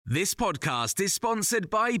This podcast is sponsored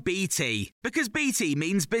by BT, because BT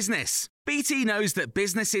means business. BT knows that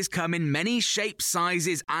businesses come in many shapes,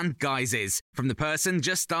 sizes and guises, from the person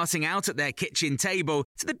just starting out at their kitchen table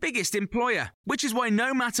to the biggest employer, which is why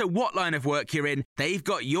no matter what line of work you're in, they've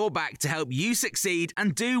got your back to help you succeed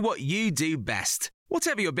and do what you do best.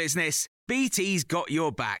 Whatever your business, BT's got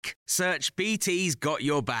your back. Search BT's got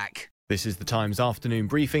your back. This is the Times afternoon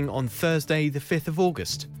briefing on Thursday, the 5th of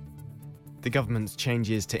August. The government's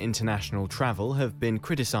changes to international travel have been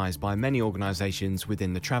criticised by many organisations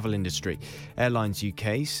within the travel industry. Airlines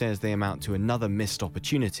UK says they amount to another missed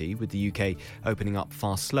opportunity, with the UK opening up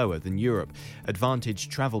far slower than Europe. Advantage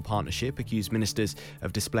Travel Partnership accused ministers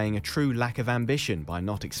of displaying a true lack of ambition by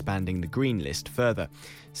not expanding the green list further.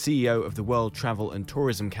 CEO of the World Travel and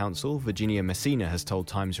Tourism Council, Virginia Messina, has told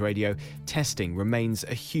Times Radio testing remains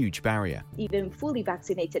a huge barrier. Even fully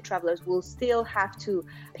vaccinated travellers will still have to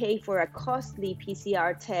pay for a costly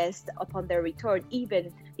PCR test upon their return,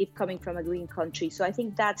 even if coming from a green country. So I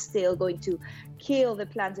think that's still going to kill the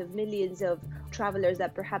plans of millions of travellers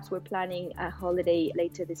that perhaps were planning a holiday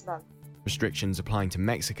later this month. Restrictions applying to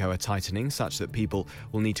Mexico are tightening, such that people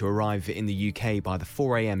will need to arrive in the UK by the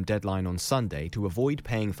 4 a.m. deadline on Sunday to avoid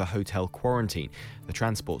paying for hotel quarantine. The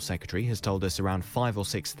Transport Secretary has told us around 5,000 or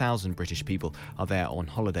 6,000 British people are there on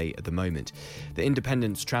holiday at the moment. The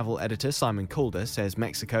Independent's travel editor Simon Calder says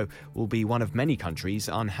Mexico will be one of many countries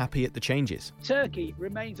unhappy at the changes. Turkey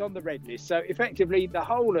remains on the red list, so effectively the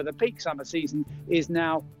whole of the peak summer season is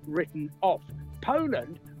now written off.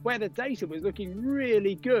 Poland, where the data was looking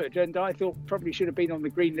really good and I thought probably should have been on the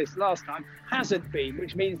green list last time, hasn't been,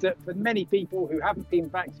 which means that for many people who haven't been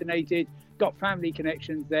vaccinated, got family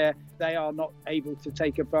connections there, they are not able to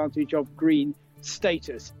take advantage of green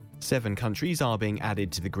status. 7 countries are being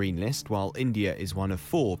added to the green list, while India is one of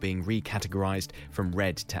 4 being recategorised from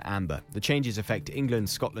red to amber. The changes affect England,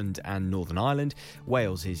 Scotland and Northern Ireland.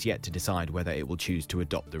 Wales is yet to decide whether it will choose to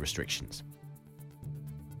adopt the restrictions.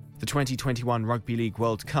 The 2021 Rugby League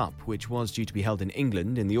World Cup, which was due to be held in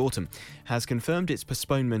England in the autumn, has confirmed its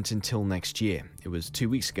postponement until next year. It was 2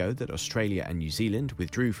 weeks ago that Australia and New Zealand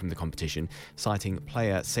withdrew from the competition, citing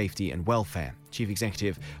player safety and welfare. Chief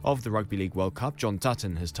Executive of the Rugby League World Cup, John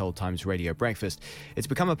Dutton, has told Times Radio Breakfast it's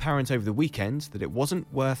become apparent over the weekend that it wasn't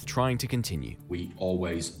worth trying to continue. We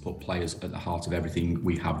always put players at the heart of everything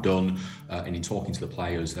we have done, and in talking to the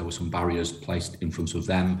players, there were some barriers placed in front of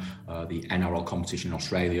them. The NRL competition in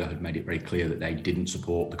Australia had made it very clear that they didn't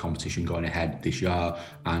support the competition going ahead this year,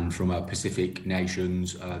 and from Pacific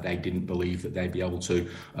nations, they didn't believe that they'd be able to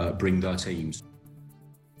bring their teams.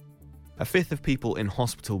 A fifth of people in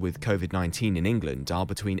hospital with COVID-19 in England are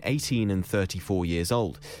between 18 and 34 years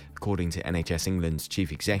old. According to NHS England's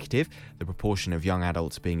chief executive, the proportion of young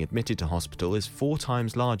adults being admitted to hospital is 4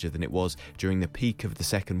 times larger than it was during the peak of the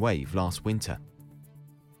second wave last winter.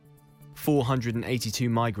 482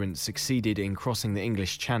 migrants succeeded in crossing the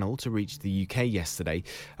English Channel to reach the UK yesterday,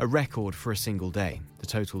 a record for a single day. The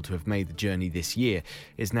total to have made the journey this year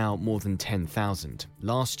is now more than 10,000.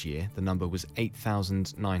 Last year, the number was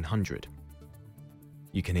 8,900.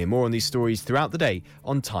 You can hear more on these stories throughout the day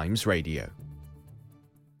on Times Radio.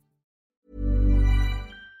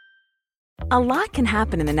 A lot can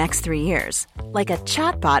happen in the next 3 years. Like a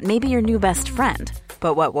chatbot may be your new best friend.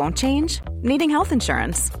 But what won't change? Needing health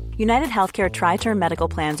insurance. United Healthcare Tri-Term Medical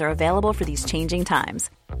Plans are available for these changing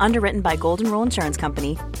times. Underwritten by Golden Rule Insurance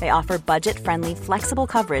Company, they offer budget-friendly, flexible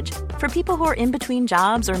coverage for people who are in between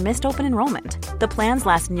jobs or missed open enrollment. The plans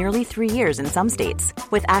last nearly 3 years in some states,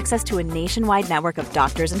 with access to a nationwide network of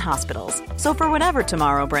doctors and hospitals. So for whatever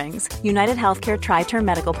tomorrow brings, United Healthcare Tri-Term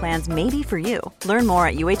Medical Plans may be for you. Learn more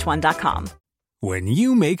at uh1.com. When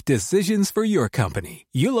you make decisions for your company,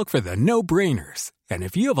 you look for the no-brainers. And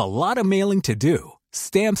if you have a lot of mailing to do,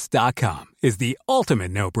 Stamps.com is the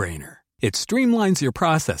ultimate no-brainer. It streamlines your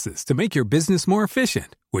processes to make your business more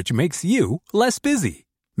efficient, which makes you less busy.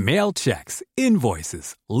 Mail checks,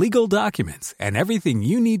 invoices, legal documents, and everything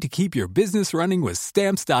you need to keep your business running with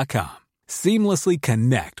Stamps.com. Seamlessly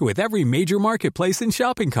connect with every major marketplace and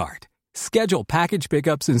shopping cart. Schedule package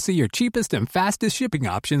pickups and see your cheapest and fastest shipping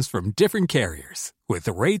options from different carriers, with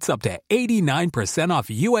rates up to 89% off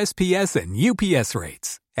USPS and UPS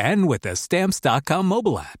rates. And with the Stamps.com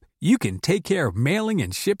mobile app, you can take care of mailing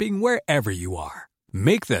and shipping wherever you are.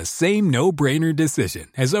 Make the same no-brainer decision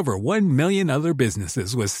as over 1 million other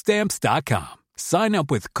businesses with Stamps.com. Sign up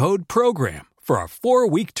with code PROGRAM for a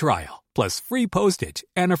 4-week trial, plus free postage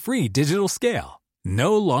and a free digital scale.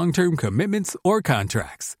 No long-term commitments or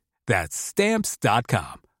contracts. That's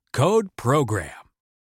Stamps.com. Code PROGRAM.